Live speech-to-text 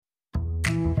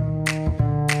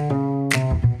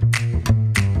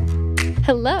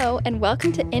Hello, and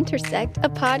welcome to Intersect, a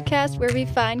podcast where we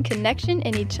find connection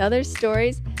in each other's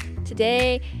stories.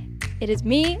 Today, it is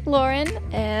me, Lauren,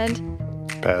 and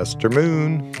Pastor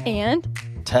Moon, and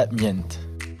Htet.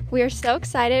 We are so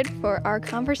excited for our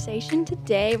conversation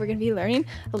today. We're going to be learning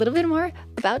a little bit more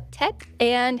about Htet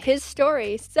and his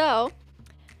story. So,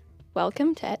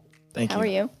 welcome, Htet. Thank you. How are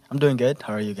you? I'm doing good.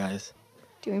 How are you guys?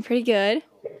 Doing pretty good.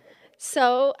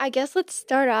 So, I guess let's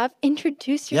start off.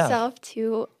 Introduce yourself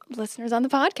to listeners on the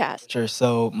podcast. Sure.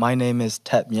 So, my name is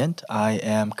Htet. I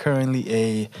am currently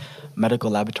a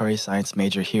medical laboratory science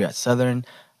major here at Southern.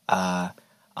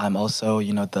 I'm also,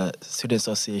 the Student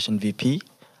Association VP.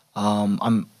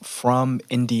 I'm from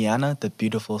Indiana, the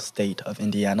beautiful state of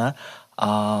Indiana.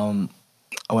 I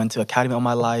went to academy all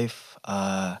my life.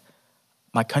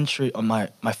 My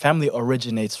family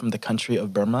originates from the country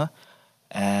of Burma,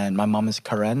 and my mom is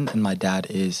Karen and my dad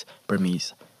is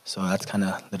Burmese. So that's kind of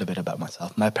a little bit about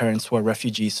myself. My parents were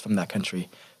refugees from that country,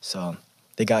 so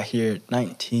they got here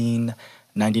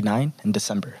 1999 in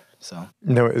December. So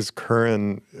now is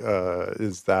Karen,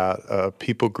 is that a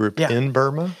people group in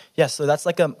Burma? Yeah, so that's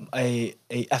like a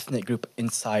ethnic group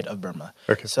inside of Burma.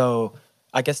 Okay. So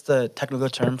I guess the technical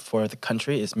term for the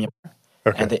country is Myanmar.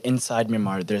 Okay. And inside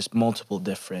Myanmar, there's multiple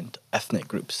different ethnic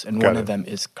groups, and Got one it. of them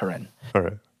is Karen. All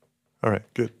right,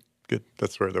 good.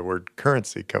 That's where the word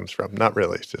currency comes from. Not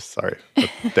really, just sorry.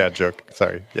 Dad joke,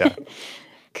 sorry, yeah.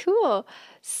 Cool.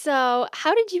 So,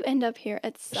 how did you end up here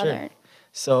at Southern? Sure.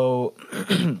 So,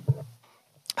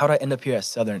 how did I end up here at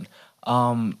Southern?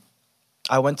 I've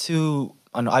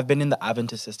been in the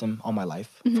Adventist system all my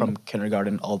life, from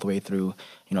kindergarten all the way through,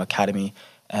 academy.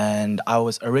 And I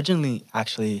was originally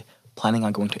actually planning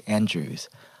on going to Andrews,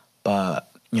 but,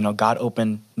 God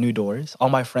opened new doors. All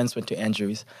my friends went to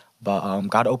Andrews, but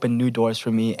God opened new doors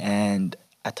for me, and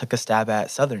I took a stab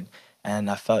at Southern. And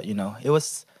I felt, it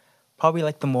was probably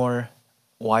like the more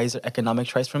wiser economic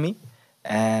choice for me.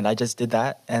 And I just did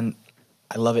that, and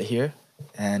I love it here,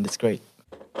 and it's great.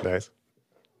 Nice.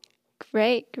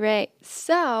 Great.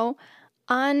 So,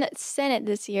 on Senate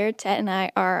this year, Htet and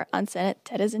I are on Senate.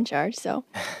 Htet is in charge, so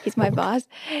he's my boss.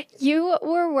 You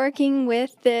were working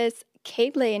with this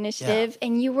Htet initiative,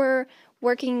 and you were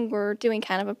doing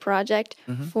kind of a project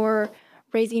for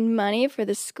raising money for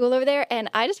the school over there. And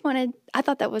I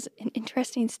thought that was an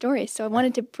interesting story. So I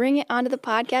wanted to bring it onto the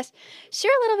podcast,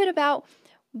 share a little bit about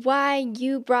why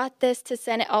you brought this to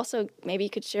Senate. Also, maybe you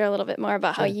could share a little bit more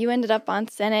about how you ended up on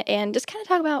Senate and just kind of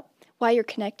talk about why you're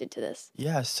connected to this.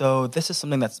 Yeah, so this is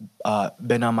something that's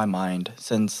been on my mind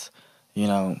since,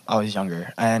 I was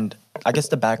younger. And I guess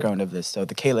the background of this, so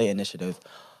the Htet initiative,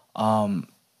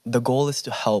 the goal is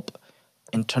to help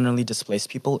internally displaced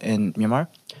people in Myanmar.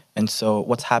 And so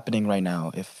what's happening right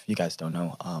now, if you guys don't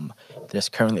know, there's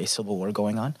currently a civil war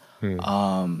going on.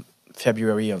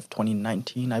 February of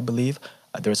 2019, I believe,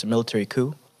 there was a military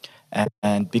coup.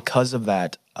 And because of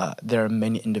that, there are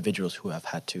many individuals who have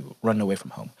had to run away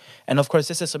from home. And of course,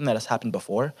 this is something that has happened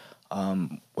before,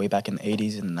 way back in the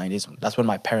 80s and the 90s. That's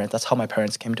how my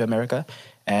parents came to America.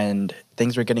 And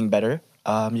things were getting better,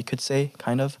 you could say,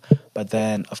 kind of. But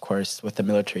then, of course, with the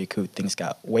military coup, things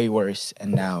got way worse.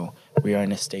 And now we are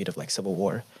in a state of civil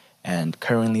war. And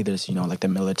currently there's, the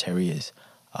military is,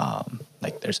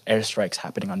 there's airstrikes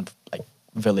happening on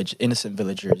innocent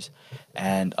villagers.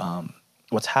 And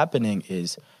what's happening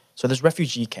is, so there's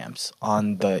refugee camps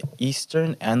on the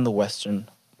eastern and the western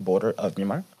border of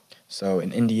Myanmar, so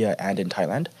in India and in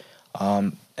Thailand.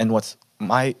 And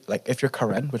if you're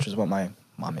Karen, which is what my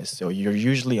mom is, so you're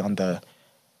usually on the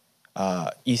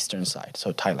eastern side,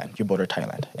 so Thailand, you border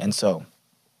Thailand. And so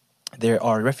there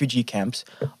are refugee camps,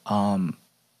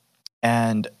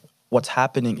 and what's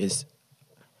happening is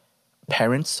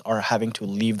parents are having to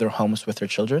leave their homes with their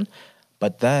children,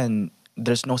 but then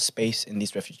there's no space in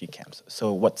these refugee camps.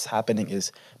 So what's happening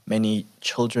is many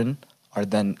children are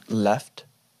then left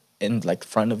in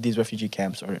front of these refugee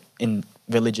camps or in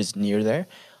villages near there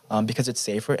because it's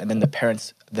safer, and then the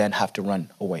parents then have to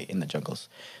run away in the jungles.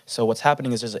 So what's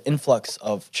happening is there's an influx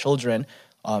of children,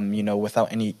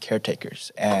 without any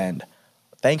caretakers. And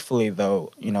thankfully,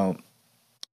 though,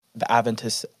 the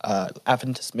Adventist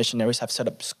missionaries have set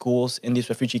up schools in these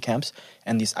refugee camps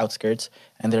and these outskirts,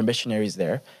 and there are missionaries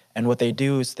there. And what they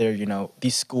do is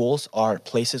these schools are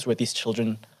places where these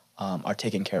children are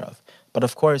taken care of. But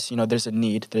of course, there's a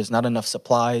need. There's not enough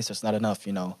supplies. There's not enough,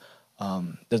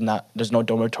 there's no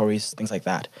dormitories, things like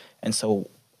that. And so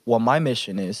what my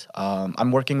mission is,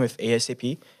 I'm working with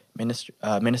ASAP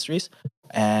Ministries.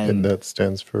 And that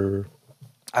stands for?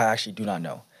 I actually do not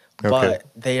know. Okay. But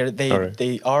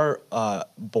they are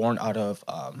born out of,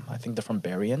 I think they're from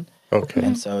Berrien. Okay.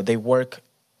 And so they work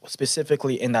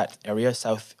specifically in that area,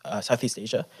 Southeast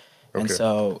Asia. And Okay.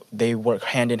 so they work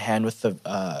hand in hand with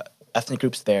the ethnic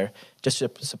groups there just to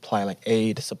supply like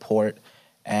aid, support.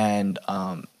 And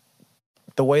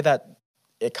the way that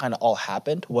it kind of all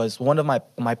happened was one of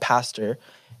my pastor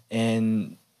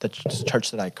in the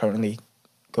church that I currently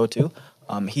go to,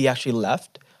 he actually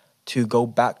left to go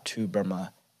back to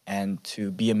Burma and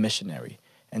to be a missionary.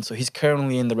 And so he's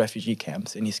currently in the refugee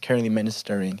camps, and he's currently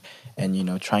ministering and, you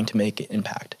know, trying to make an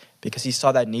impact because he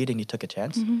saw that need and he took a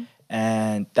chance.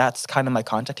 And that's kind of my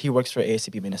contact. He works for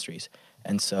ASCP Ministries.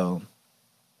 And so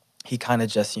he kind of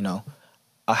just, you know,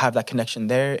 I have that connection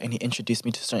there, and he introduced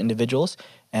me to certain individuals.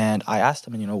 And I asked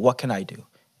him, you know, what can I do?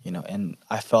 You know, and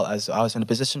I felt as I was in a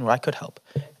position where I could help.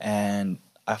 And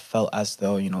I felt as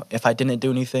though, you know, if I didn't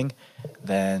do anything,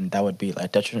 then that would be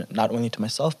like detriment not only to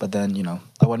myself, but then, you know,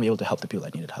 I wouldn't be able to help the people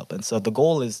that needed help. And so the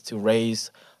goal is to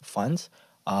raise funds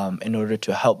in order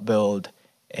to help build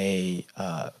a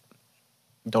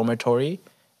dormitory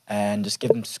and just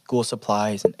give them school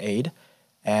supplies and aid.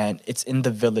 And it's in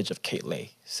the village of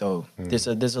Htet. So there's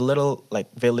a little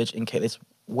like village in Htet. It's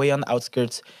way on the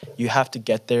outskirts. You have to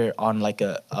get there on like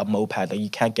a moped. Like you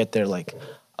can't get there like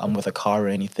with a car or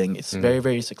anything. It's very,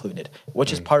 very secluded,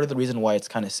 which is part of the reason why it's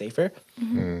kind of safer.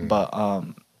 But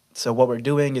so what we're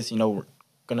doing is, you know, we're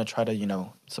gonna try to, you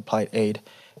know, supply aid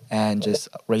and just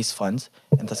raise funds,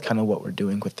 and that's kind of what we're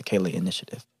doing with the Htet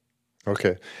initiative.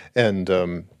 Okay. And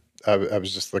I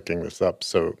was just looking this up.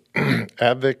 So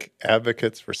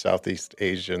advocates for Southeast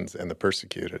Asians and the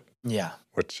persecuted, Yeah.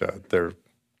 which they're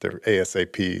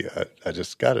ASAP. I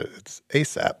just got it. It's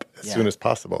ASAP, as soon as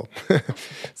possible.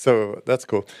 So that's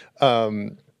cool. All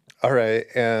right.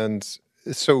 And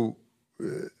so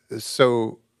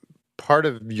part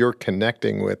of your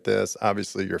connecting with this,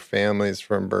 obviously your family's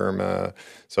from Burma.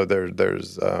 So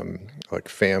there's like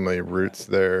family roots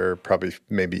there, probably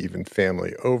maybe even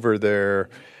family over there.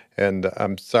 And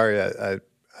I'm sorry, I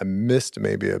missed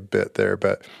maybe a bit there,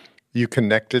 but you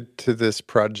connected to this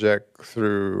project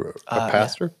through a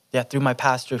pastor? Yeah, through my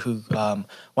pastor who, one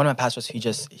of my pastors,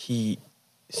 he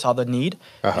saw the need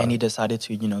and he decided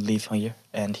to, you know, leave here,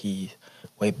 and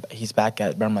he's back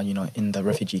at Burma, you know, in the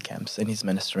refugee camps, and he's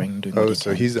ministering, doing what he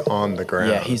So can. he's on the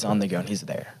ground. Yeah, he's on the ground, he's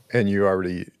there. And you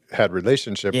already had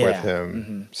relationship with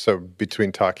him. So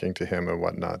between talking to him and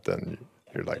whatnot, then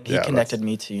you're like, He connected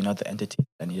me to, you know, the entity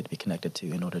I needed to be connected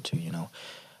to in order to, you know,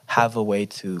 have a way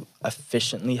to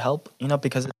efficiently help, you know,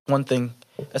 because it's one thing,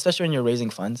 especially when you're raising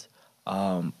funds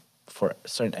for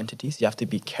certain entities, you have to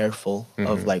be careful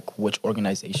of like which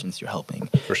organizations you're helping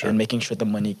and making sure the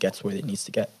money gets where it needs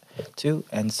to get to.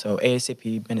 And so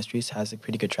ASAP Ministries has a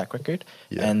pretty good track record,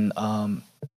 and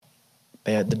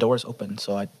the doors open.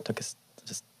 So I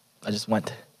just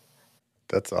went.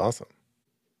 That's awesome.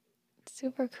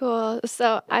 Super cool.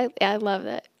 So I love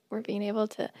that we're being able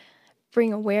to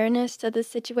bring awareness to this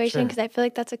situation, because I feel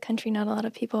like that's a country not a lot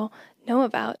of people know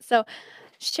about. So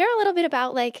share a little bit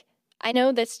about, like, I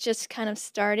know this just kind of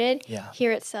started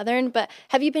here at Southern, but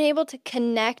have you been able to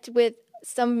connect with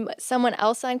someone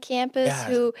else on campus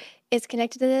who is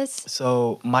connected to this?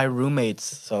 So my roommates,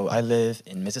 so I live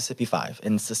in Mississippi 5,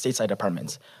 and it's the stateside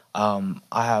apartments. I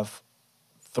have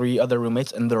 3 other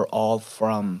roommates, and they're all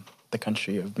from the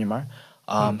country of Myanmar.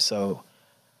 So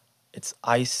it's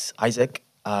Isaac,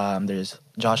 there's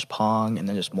Josh Pong, and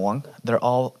then there's Moang. They're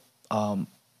all,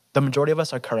 the majority of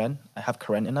us are Karen. I have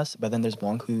Karen in us, but then there's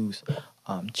Moang who's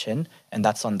Chin, and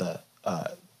that's on the,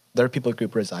 their people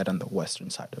group reside on the western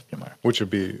side of Myanmar. Which would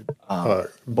be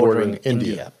Bordering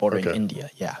India. Bordering India,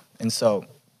 yeah. And so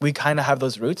we kind of have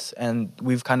those roots, and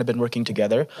we've kind of been working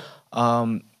together.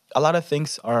 A lot of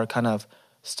things are kind of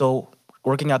still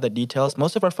working out the details.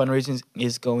 Most of our fundraising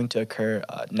is going to occur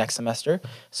next semester.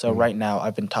 So right now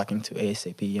I've been talking to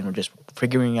ASAP, and we're just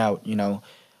figuring out, you know,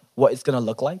 what it's going to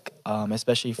look like,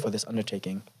 especially for this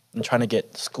undertaking, and trying to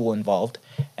get school involved.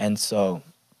 And so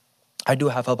I do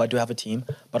have help. I do have a team.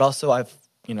 But also I've,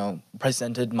 you know,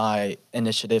 presented my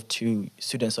initiative to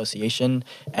Student Association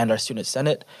and our Student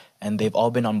Senate, and they've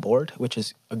all been on board, which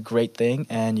is a great thing.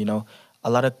 And, you know, a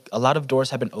lot of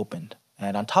doors have been opened.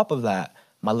 And on top of that,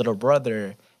 my little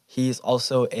brother, he's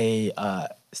also a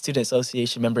student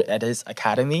association member at his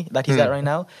academy that he's at right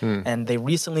now. And they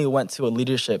recently went to a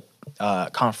leadership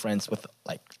conference with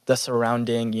like the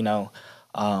surrounding, you know,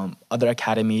 other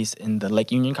academies in the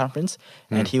Lake Union Conference.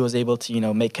 And he was able to, you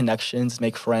know, make connections,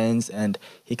 make friends, and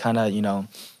he kind of, you know,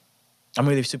 I'm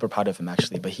really super proud of him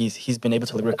actually, but he's been able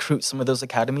to recruit some of those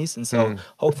academies. And so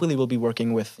hopefully we'll be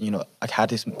working with, you know,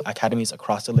 academies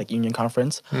across the Lake Union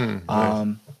Conference.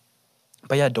 Nice.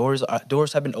 But yeah, doors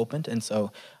have been opened, and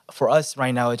so for us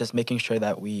right now, it's just making sure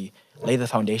that we lay the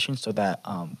foundation so that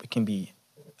we can be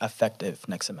effective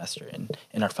next semester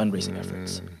in our fundraising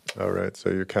efforts. All right.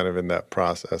 So you're kind of in that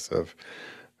process of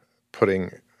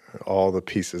putting all the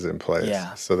pieces in place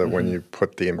Yeah. so that when you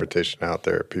put the invitation out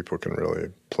there, people can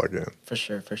really plug in. For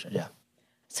sure, yeah.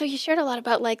 So you shared a lot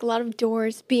about like a lot of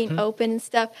doors being open and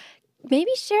stuff.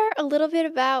 Maybe share a little bit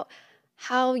about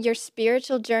how your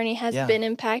spiritual journey has been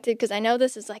impacted, because I know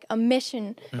this is like a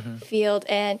mission field,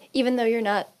 and even though you're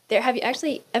not there, have you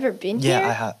actually ever been here? Yeah,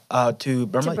 I have. To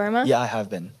Burma? To Burma? Yeah, I have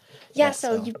been. Yeah,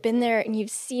 so you've been there and you've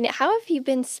seen it. How have you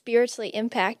been spiritually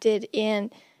impacted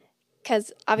in,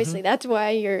 because obviously that's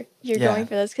why you're going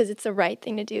for this, because it's the right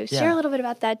thing to do. Share a little bit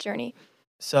about that journey.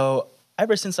 So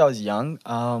ever since I was young,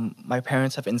 my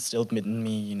parents have instilled in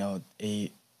me,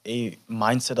 a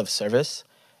mindset of service.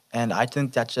 And I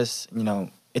think that just,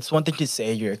 it's one thing to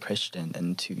say you're a Christian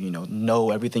and to,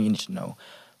 know everything you need to know.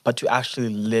 But to actually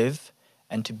live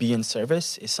and to be in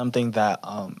service is something that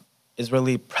is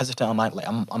really present on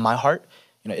my heart.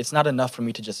 It's not enough for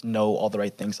me to just know all the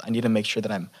right things. I need to make sure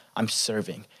that I'm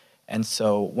serving. And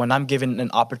so when I'm given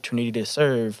an opportunity to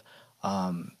serve,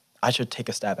 I should take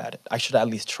a stab at it. I should at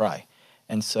least try.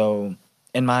 And so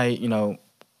in my,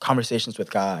 conversations with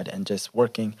God and just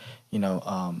working,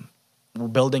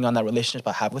 building on that relationship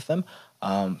I have with Him,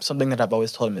 something that I've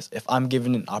always told Him is if I'm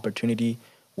given an opportunity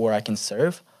where I can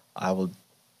serve, I will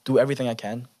do everything I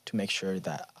can to make sure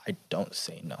that I don't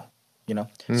say no,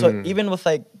 So even with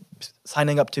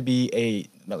signing up to be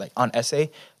on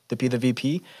essay, to be the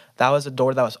VP, that was a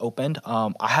door that was opened.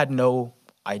 I had no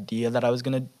idea that I was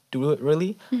going to do it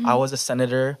really. I was a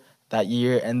senator that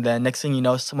year, and then next thing you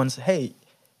know, someone said, hey,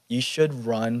 you should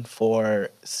run for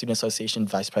student association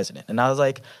vice president. And I was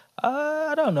like,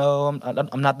 I don't know.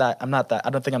 I'm not that. I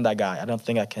don't think I'm that guy. I don't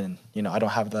think I can, I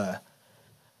don't have the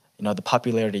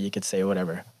popularity, you could say, or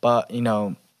whatever. But,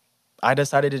 I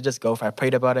decided to just go for it. I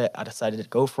prayed about it. I decided to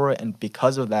go for it. And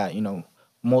because of that,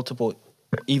 multiple,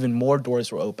 even more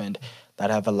doors were opened that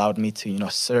have allowed me to,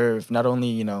 serve not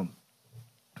only,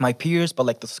 my peers,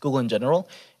 but the school in general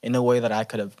in a way that I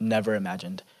could have never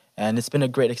imagined. And it's been a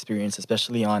great experience,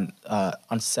 especially on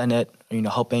Senate,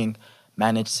 helping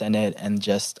manage Senate and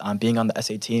just being on the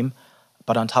SA team.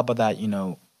 But on top of that,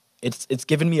 it's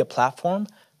given me a platform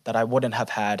that I wouldn't have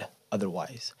had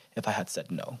otherwise if I had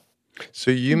said no. So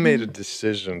you made a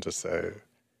decision to say,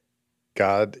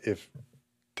 God, if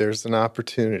there's an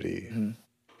opportunity,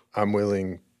 I'm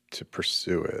willing to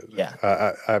pursue it.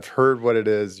 Yeah. I've heard what it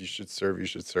is. You should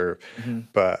serve.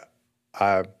 But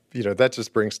that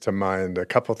just brings to mind a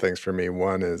couple things for me.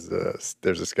 One is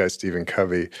there's this guy, Stephen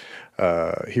Covey.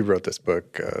 He wrote this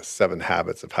book, 7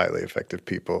 Habits of Highly Effective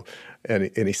People. And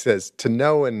he says, to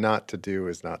know and not to do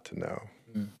is not to know.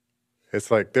 It's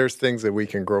like there's things that we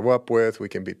can grow up with, we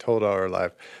can be told all our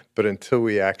life, but until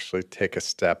we actually take a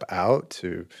step out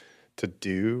to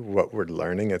do what we're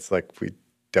learning, it's like we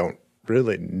don't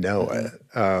really know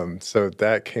it. So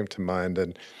that came to mind.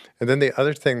 And then the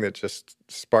other thing that just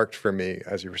sparked for me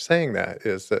as you were saying that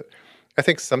is that I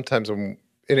think sometimes I'm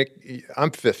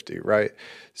 50, right?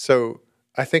 So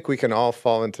I think we can all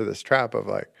fall into this trap of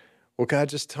well, God,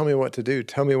 just tell me what to do.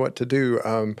 Tell me what to do.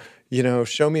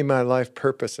 Show me my life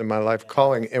purpose and my life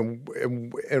calling.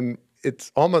 And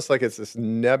it's almost like it's this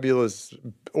nebulous,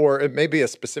 or it may be a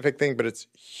specific thing, but it's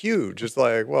huge. It's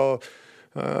I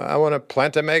want to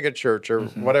plant a mega church or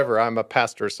whatever. I'm a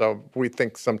pastor, so we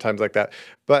think sometimes like that.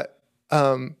 But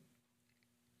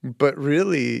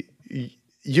really,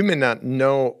 you may not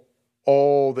know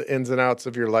all the ins and outs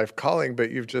of your life calling,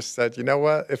 but you've just said, you know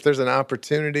what? If there's an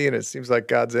opportunity and it seems like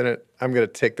God's in it, I'm going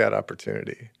to take that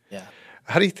opportunity. Yeah.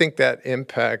 How do you think that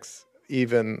impacts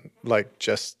even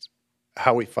just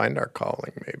how we find our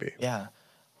calling, maybe? Yeah.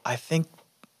 I think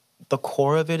the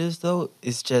core of it is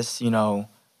just,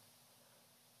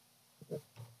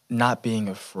 not being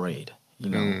afraid,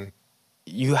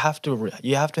 You have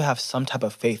to have some type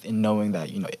of faith in knowing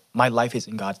that, my life is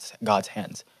in God's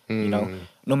hands.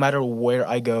 No matter where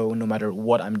I go, no matter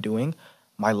what I'm doing,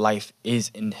 my life is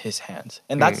in His hands.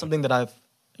 And that's something that I've,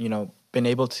 been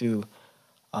able to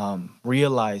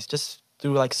realize just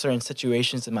through certain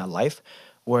situations in my life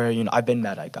where, I've been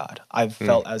mad at God. I've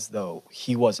felt as though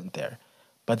He wasn't there.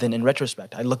 But then in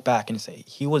retrospect, I look back and say,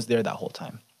 He was there that whole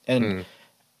time. And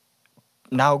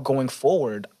now going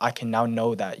forward, I can now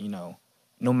know that,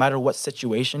 no matter what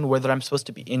situation, whether I'm supposed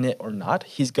to be in it or not,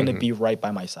 He's going to be right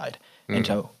by my side.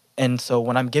 And so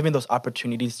when I'm given those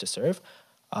opportunities to serve,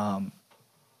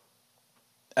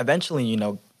 eventually,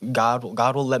 God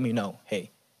will let me know, hey,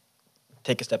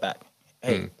 take a step back.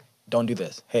 Hey, don't do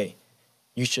this. Hey,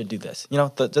 you should do this. You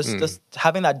know, just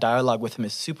having that dialogue with him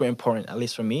is super important, at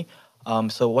least for me.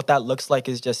 So what that looks like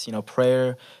is just, you know,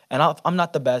 prayer. And I'm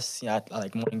not the best, you know, at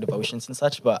like morning devotions and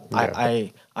such, but Yeah.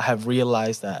 I have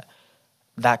realized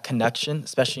that connection,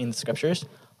 especially in the scriptures,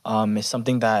 is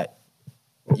something that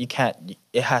you can't.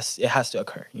 It has to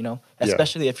occur. You know, Yeah.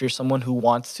 especially if you're someone who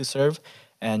wants to serve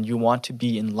and you want to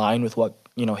be in line with what,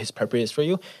 you know, His purpose is for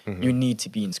you. You need to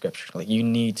be in scripture. Like, you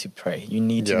need to pray. You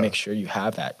need to Yeah. make sure you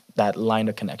have that line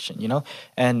of connection. You know,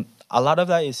 and a lot of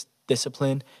that is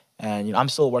discipline. And, you know, I'm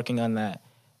still working on that.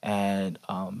 And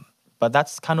but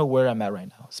that's kind of where I'm at right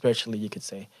now, spiritually, you could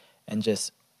say, and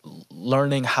just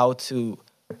learning how to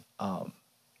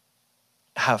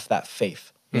have that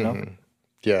faith. You know.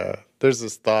 Yeah, there's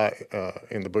this thought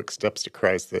in the book Steps to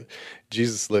Christ that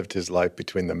Jesus lived his life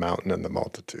between the mountain and the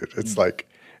multitude. It's like,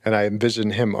 and I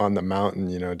envision him on the mountain,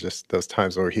 you know, just those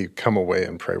times where he'd come away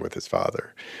and pray with his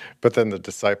Father. But then the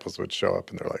disciples would show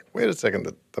up and they're like, wait a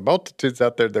second, the multitude's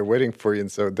out there, they're waiting for you.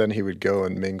 And so then he would go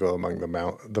and mingle among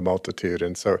the multitude.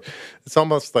 And so it's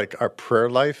almost like our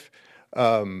prayer life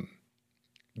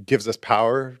gives us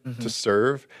power to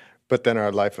serve, but then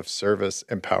our life of service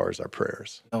empowers our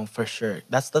prayers. No, for sure.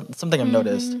 That's something I've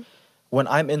noticed. When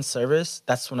I'm in service,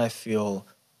 that's when I feel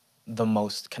the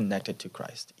most connected to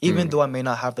Christ. Even though I may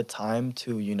not have the time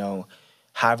to, you know,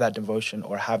 have that devotion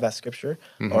or have that scripture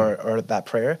or that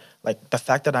prayer, like the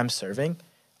fact that I'm serving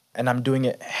and I'm doing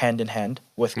it hand in hand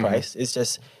with Christ, it's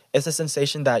a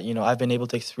sensation that, you know, I've been able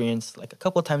to experience like a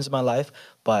couple of times in my life,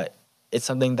 but it's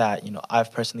something that, you know,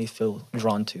 I've personally feel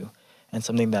drawn to and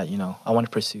something that, you know, I want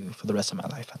to pursue for the rest of my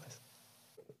life at least.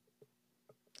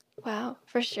 Wow,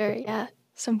 for sure. Yeah,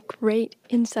 some great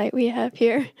insight we have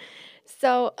here.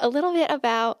 So a little bit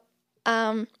about,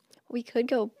 we could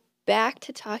go back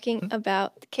to talking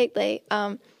about the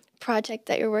Htet project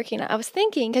that you're working on. I was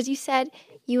thinking, because you said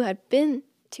you had been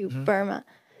to Burma.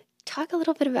 Talk a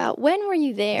little bit about, when were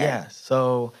you there? Yeah,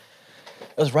 so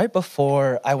it was right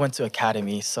before I went to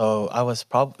academy. So I was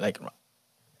probably like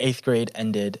 8th grade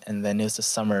ended, and then it was the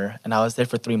summer, and I was there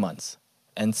for 3 months.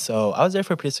 And so I was there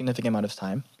for a pretty significant amount of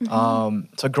time.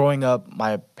 So growing up,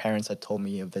 my parents had told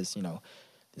me of this, you know,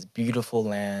 this beautiful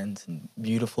land and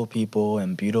beautiful people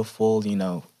and beautiful, you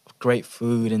know, great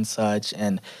food and such.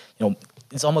 And, you know,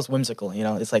 it's almost whimsical, you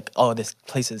know. It's like, oh, this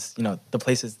place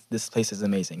is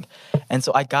amazing. And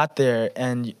so I got there,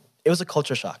 and it was a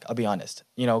culture shock, I'll be honest.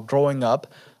 You know, growing up,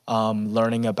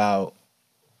 learning about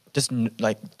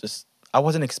I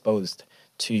wasn't exposed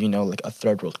to, you know, like a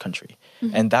third world country.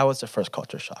 And that was the first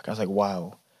culture shock. I was like,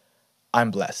 wow, I'm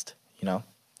blessed, you know?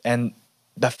 And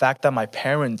the fact that my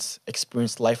parents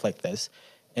experienced life like this,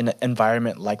 in an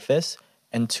environment like this,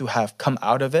 and to have come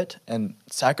out of it and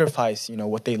sacrifice, you know,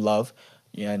 what they love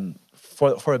and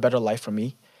for a better life for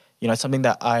me, you know, it's something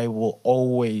that I will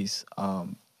always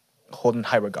hold in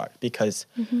high regard, because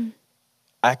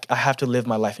I have to live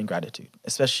my life in gratitude,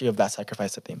 especially of that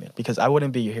sacrifice that they made, because I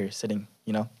wouldn't be here sitting,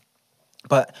 you know.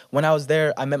 But when I was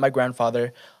there, I met my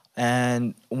grandfather,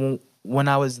 and when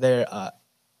I was there,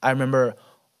 I remember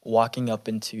walking up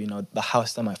into, you know, the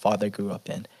house that my father grew up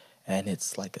in, and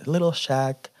it's like a little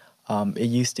shack. It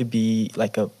used to be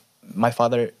like my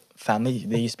father family,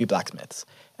 they used to be blacksmiths,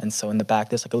 and so in the back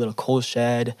there's like a little coal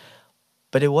shed,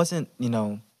 but it wasn't, you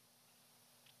know,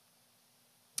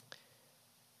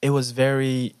 it was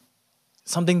very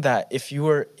something that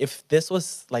if this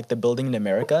was like the building in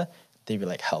America, they'd be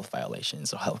like health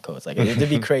violations or health codes. Like, it'd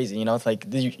be crazy, you know? It's like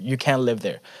you can't live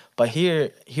there. But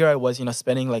here I was, you know,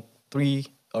 spending like 3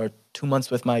 or 2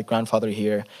 months with my grandfather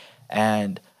here,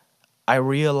 and I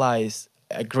realized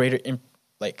a greater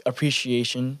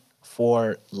appreciation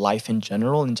for life in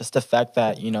general, and just the fact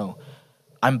that, you know,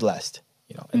 I'm blessed,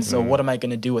 you know. And so what am I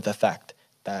going to do with the fact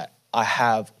that I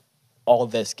have all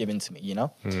this given to me, you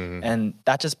know? And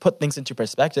that just put things into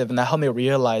perspective, and that helped me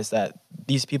realize that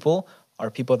these people are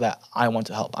people that I want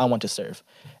to help, I want to serve.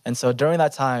 And so during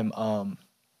that time,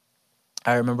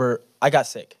 I remember I got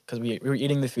sick because we were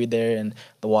eating the food there and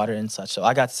the water and such. So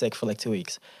I got sick for like 2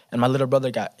 weeks. And my little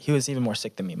brother he was even more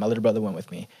sick than me. My little brother went with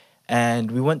me.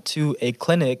 And we went to a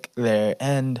clinic there,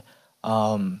 and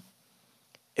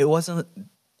it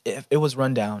was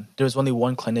run down. There was only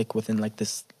one clinic within like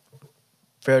this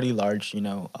fairly large, you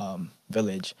know,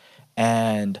 village.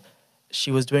 And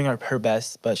she was doing her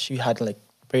best, but she had like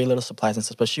very little supplies and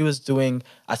stuff, but she was doing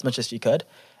as much as she could.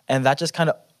 And that just kind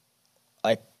of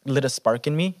like lit a spark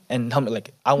in me and helped me,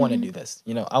 like, I want to do this,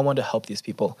 you know, I want to help these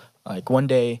people. Like, one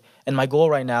day, and my goal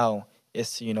right now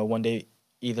is to, you know, one day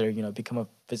either, you know, become a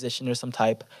physician or some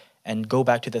type and go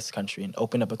back to this country and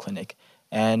open up a clinic.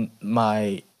 And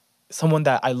someone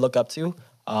that I look up to,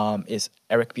 is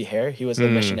Eric B. Hare. He was a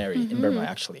missionary in Burma,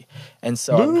 actually. And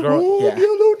so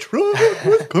yellow truck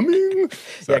was coming.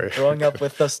 Sorry. growing up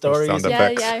with those stories. Sound Yeah,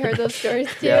 effects. I heard those stories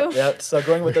too. Yeah. So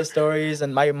growing with those stories,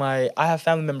 and I have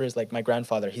family members like my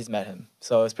grandfather. He's met him,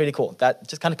 so it's pretty cool. That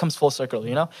just kind of comes full circle,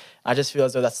 you know. I just feel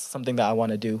as though that's something that I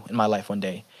want to do in my life one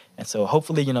day, and so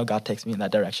hopefully, God takes me in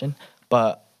that direction.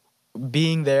 But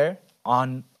being there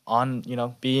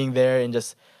being there and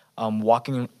just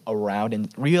walking around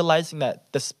and realizing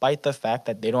that despite the fact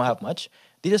that they don't have much,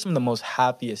 these are some of the most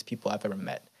happiest people I've ever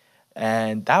met.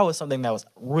 And that was something that was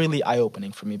really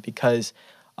eye-opening for me because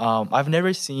I've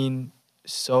never seen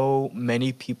so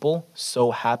many people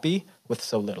so happy with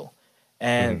so little.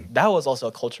 And that was also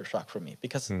a culture shock for me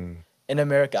because in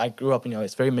America, I grew up,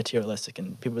 it's very materialistic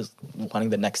and people wanting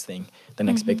the next thing, the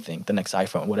next big thing, the next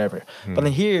iPhone, whatever. But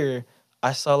then here,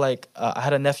 I saw I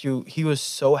had a nephew, he was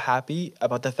so happy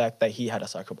about the fact that he had a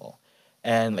soccer ball.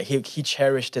 And he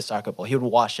cherished his soccer ball. He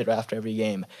would wash it after every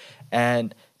game.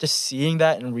 And just seeing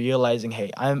that and realizing,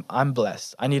 hey, I'm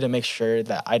blessed. I need to make sure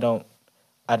that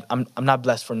I'm not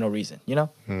blessed for no reason,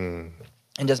 And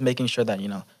just making sure that,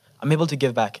 I'm able to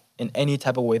give back in any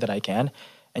type of way that I can.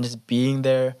 And just being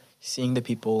there, seeing the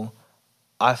people,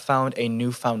 I found a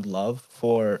newfound love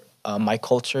for my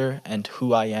culture and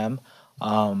who I am.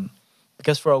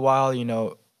 Because for a while,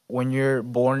 when you're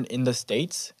born in the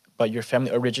States, but your family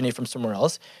originates from somewhere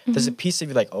else, there's a piece of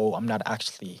you like, oh, I'm not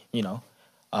actually,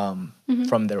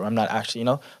 from there. Or I'm not actually,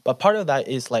 But part of that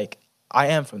is like, I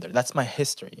am from there. That's my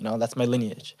history, That's my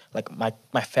lineage. Like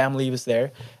my family was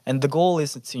there. And the goal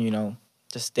is to,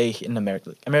 just stay in America.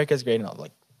 Like, America is great and all.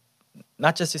 Like,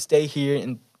 not just to stay here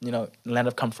in, land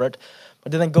of comfort,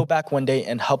 but to then go back one day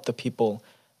and help the people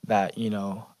that,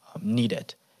 need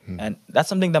it. And that's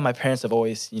something that my parents have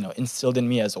always, instilled in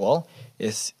me as well,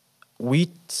 is we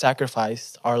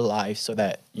sacrificed our lives so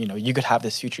that, you could have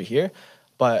this future here.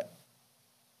 But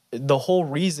the whole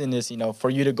reason is, for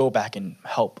you to go back and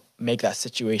help make that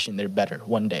situation there better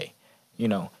one day,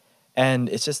 And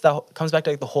it's just that it comes back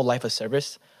to the whole life of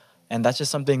service. And that's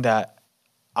just something that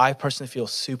I personally feel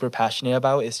super passionate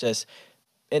about. It's just,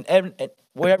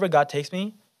 wherever God takes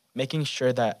me, making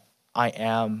sure that I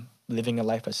am living a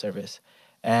life of service.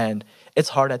 And it's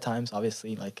hard at times,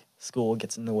 obviously, like school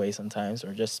gets in the way sometimes,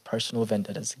 or just personal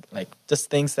vendettas, like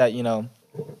just things that,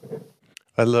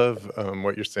 I love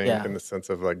what you're saying in the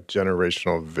sense of like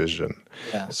generational vision.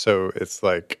 Yeah. So it's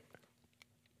like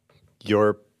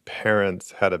your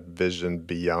parents had a vision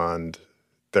beyond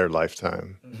their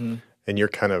lifetime, and you're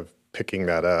kind of picking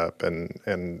that up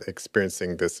and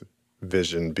experiencing this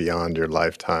vision beyond your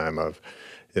lifetime of,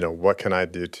 what can I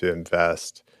do to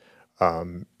invest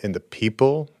in the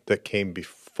people that came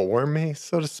before me,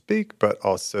 so to speak, but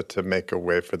also to make a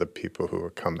way for the people who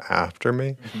will come after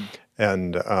me.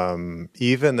 And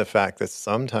even the fact that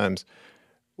sometimes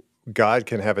God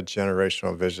can have a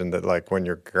generational vision that, like, when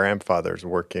your grandfather's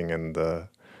working in the,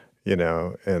 in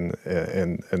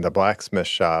the blacksmith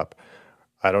shop,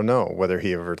 I don't know whether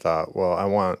he ever thought, well, I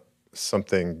want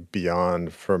something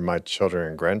beyond for my children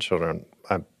and grandchildren.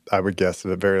 I would guess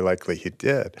that very likely he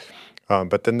did.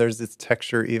 But then there's this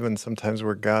texture even sometimes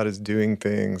where God is doing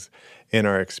things in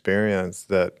our experience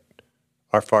that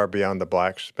are far beyond the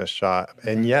blacksmith shop.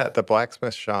 And yet the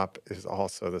blacksmith shop is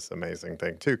also this amazing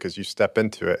thing too, because you step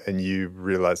into it and you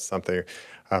realize something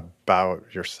about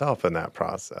yourself in that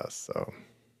process. So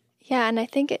yeah, and I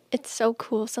think it's so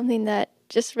cool. Something that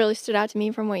just really stood out to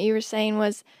me from what you were saying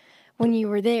was when you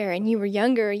were there and you were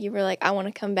younger, you were like, I want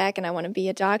to come back and I want to be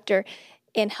a doctor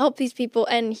and help these people.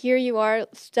 And here you are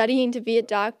studying to be a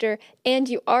doctor and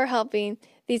you are helping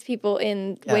these people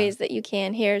in ways that you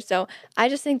can here. So I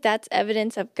just think that's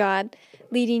evidence of God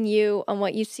leading you on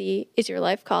what you see is your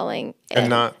life calling. And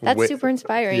that's super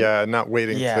inspiring. Yeah, not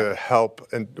waiting to help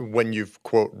and when you've,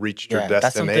 quote, reached your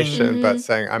destination, but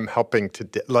saying, I'm helping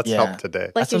today. Let's help today.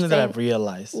 Like that's something that I've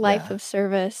realized. Life of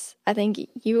service. I think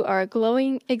you are a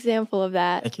glowing example of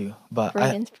that. Thank you. But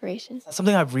great inspiration.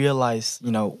 Something I've realized,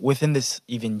 within this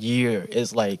even year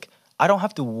is like, I don't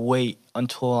have to wait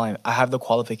until I have the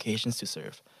qualifications to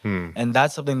serve. And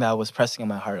that's something that was pressing on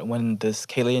my heart when this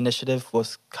Htet initiative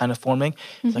was kind of forming.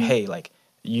 It's like, hey, like,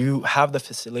 you have the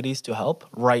facilities to help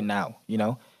right now,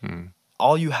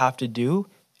 All you have to do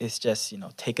is just,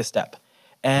 take a step.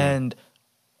 And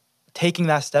taking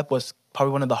that step was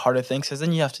probably one of the harder things because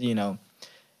then you have to,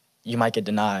 you might get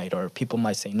denied or people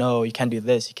might say, no, you can't do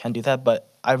this, you can't do that.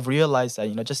 But I've realized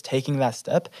that, just taking that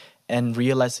step and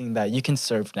realizing that you can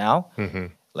serve now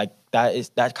like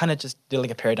that kind of just did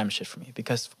like a paradigm shift for me,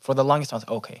 because for the longest time I was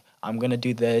like, okay, I'm gonna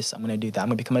do this, I'm gonna do that, I'm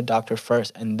gonna become a doctor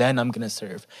first, and then I'm gonna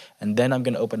serve, and then I'm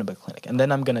gonna open up a clinic, and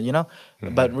then I'm gonna,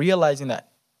 but realizing that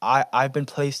I've been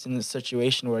placed in a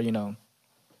situation where,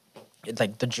 it's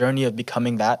like the journey of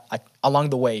becoming that,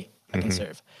 along the way I can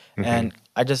serve. And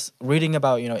I just reading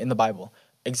about, in the Bible,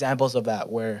 examples of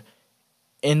that, where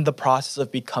in the process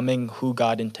of becoming who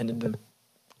God intended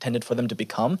for them to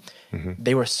become,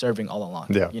 they were serving all along.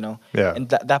 Yeah. And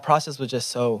that process was just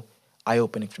so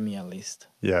eye-opening for me, at least.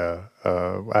 Yeah.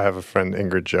 I have a friend,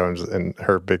 Ingrid Jones, and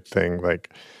her big thing,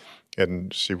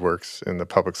 and she works in the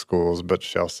public schools, but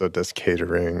she also does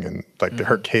catering, and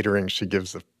her catering, she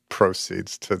gives the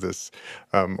proceeds to this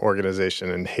organization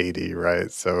in Haiti,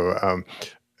 right? So,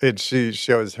 and she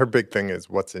always, her big thing is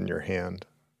what's in your hand,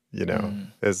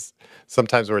 is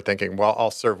sometimes we're thinking, well,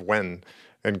 I'll serve when,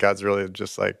 and God's really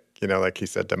just like he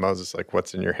said to Moses, like,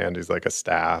 what's in your hand? He's like a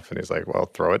staff. And he's like, well,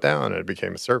 throw it down. And it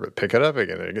became a serpent. Pick it up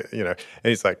again. And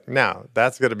he's like, now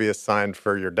that's going to be a sign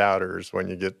for your doubters when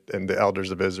you get, and the elders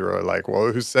of Israel are like,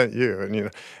 well, who sent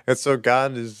you? And so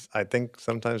God is, I think,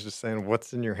 sometimes just saying,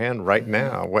 what's in your hand right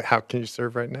now? How can you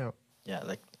serve right now? Yeah.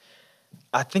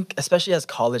 I think, especially as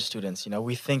college students,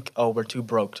 we think, oh, we're too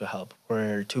broke to help.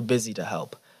 We're too busy to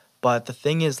help. But the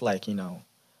thing is,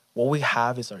 what we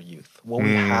have is our youth. What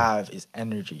we have is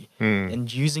energy.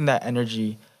 And using that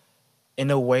energy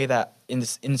in a way that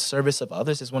in service of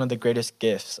others is one of the greatest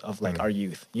gifts of our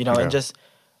youth. And just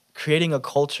creating a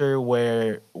culture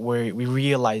where we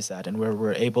realize that, and where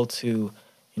we're able to,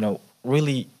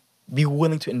 really be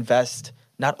willing to invest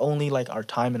not only our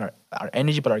time and our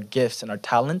energy, but our gifts and our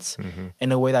talents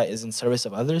in a way that is in service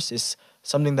of others, is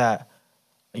something that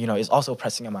is also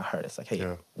pressing on my heart. It's like,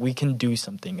 hey, we can do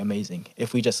something amazing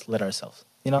if we just let ourselves,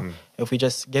 if we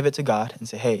just give it to God and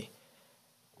say, hey,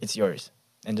 it's yours,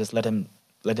 and just let him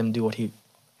do what he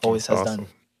always has done.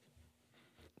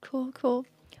 Cool.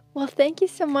 Well, thank you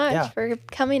so much for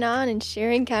coming on and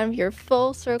sharing kind of your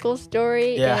full circle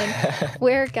story and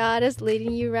where God is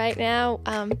leading you right now.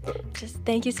 Just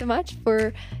thank you so much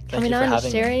for coming on and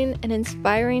sharing an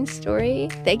inspiring story.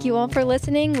 Thank you all for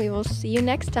listening. We will see you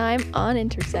next time on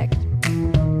Intersect.